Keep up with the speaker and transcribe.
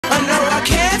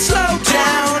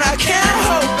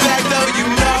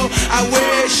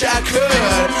I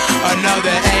could. I know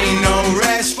there ain't no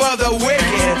rest for the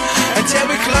wicked until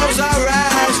we close our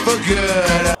eyes for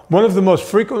good. One of the most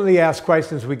frequently asked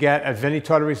questions we get at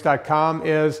VinnieTortorich.com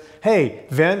is, hey,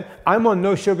 Vin, I'm on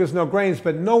no sugars, no grains,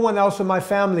 but no one else in my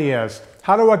family is.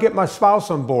 How do I get my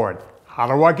spouse on board? How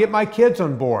do I get my kids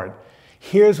on board?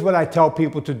 Here's what I tell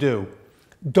people to do.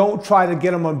 Don't try to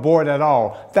get them on board at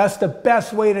all. That's the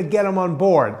best way to get them on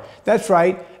board. That's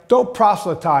right. Don't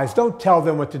proselytize. Don't tell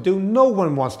them what to do. No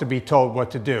one wants to be told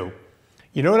what to do.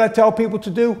 You know what I tell people to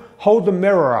do? Hold the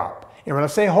mirror up. And when I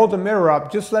say hold the mirror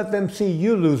up, just let them see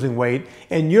you losing weight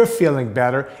and you're feeling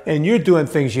better and you're doing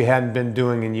things you hadn't been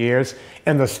doing in years.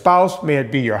 And the spouse, may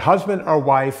it be your husband or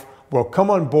wife, will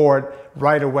come on board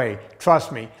right away.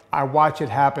 Trust me, I watch it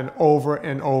happen over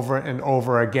and over and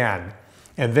over again.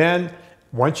 And then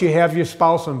once you have your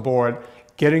spouse on board,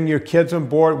 getting your kids on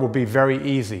board will be very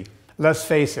easy. Let's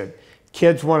face it,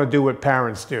 kids want to do what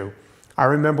parents do. I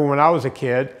remember when I was a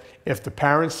kid, if the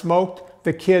parents smoked,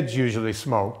 the kids usually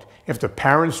smoked. If the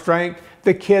parents drank,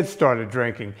 the kids started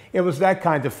drinking. It was that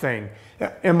kind of thing.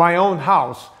 In my own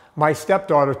house, my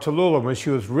stepdaughter, Tallulah, when she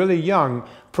was really young,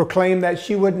 proclaimed that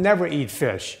she would never eat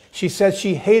fish. She said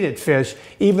she hated fish,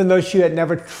 even though she had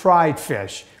never tried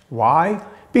fish. Why?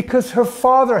 Because her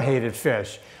father hated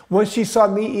fish. When she saw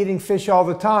me eating fish all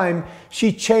the time,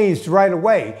 she changed right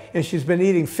away, and she's been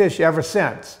eating fish ever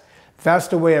since. That's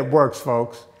the way it works,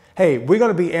 folks. Hey, we're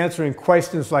going to be answering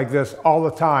questions like this all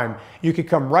the time. You can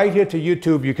come right here to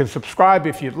YouTube. You can subscribe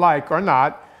if you'd like or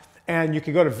not. And you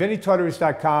can go to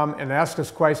VinnieTortorich.com and ask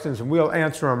us questions, and we'll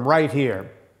answer them right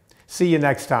here. See you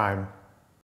next time.